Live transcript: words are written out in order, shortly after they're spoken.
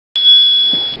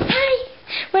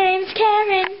My name's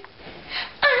Karen.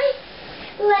 I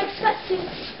like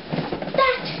sweatsuits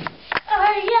that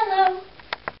are yellow.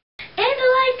 And I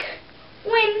like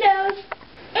windows.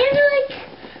 And I like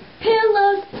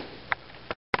pillows.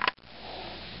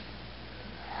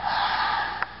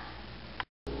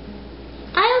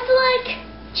 I also like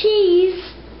cheese.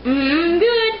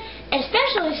 Good.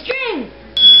 Especially string.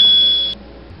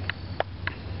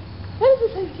 What is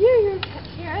this inferior pet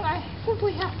here? And I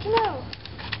simply have to know.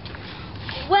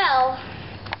 Well,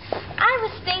 I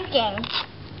was thinking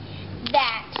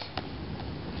that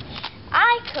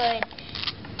I could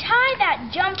tie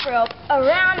that jump rope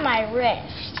around my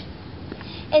wrist,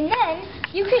 and then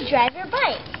you could drive your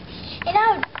bike, and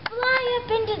I would fly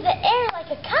up into the air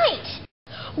like a kite.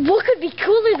 What could be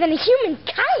cooler than a human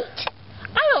kite?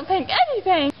 I don't think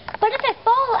anything. But if I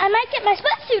fall, I might get my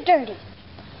sweatsuit dirty.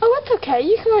 Oh, that's okay.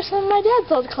 You can wear some of my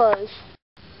dad's old clothes.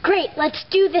 Great, let's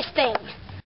do this thing.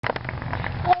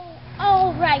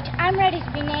 All right, I'm ready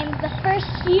to be named the first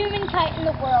human kite in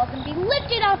the world and be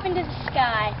lifted off into the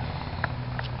sky.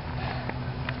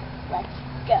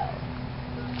 Let's go.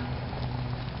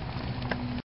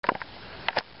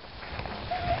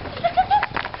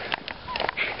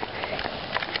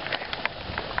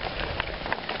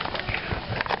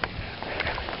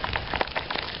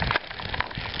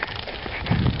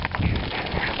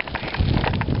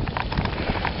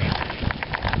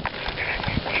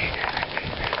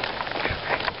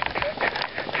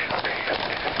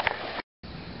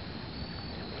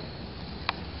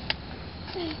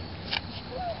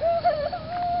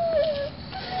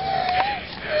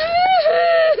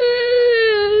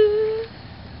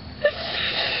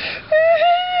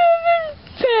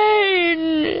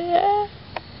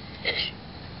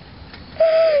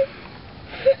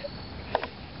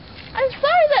 I'm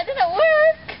sorry that didn't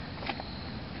work.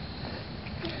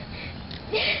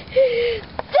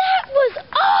 That was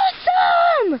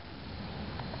awesome!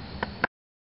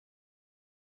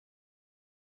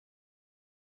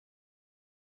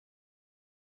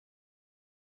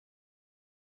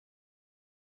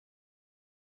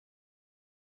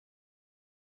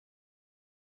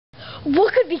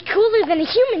 What could be cooler than a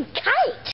human kite?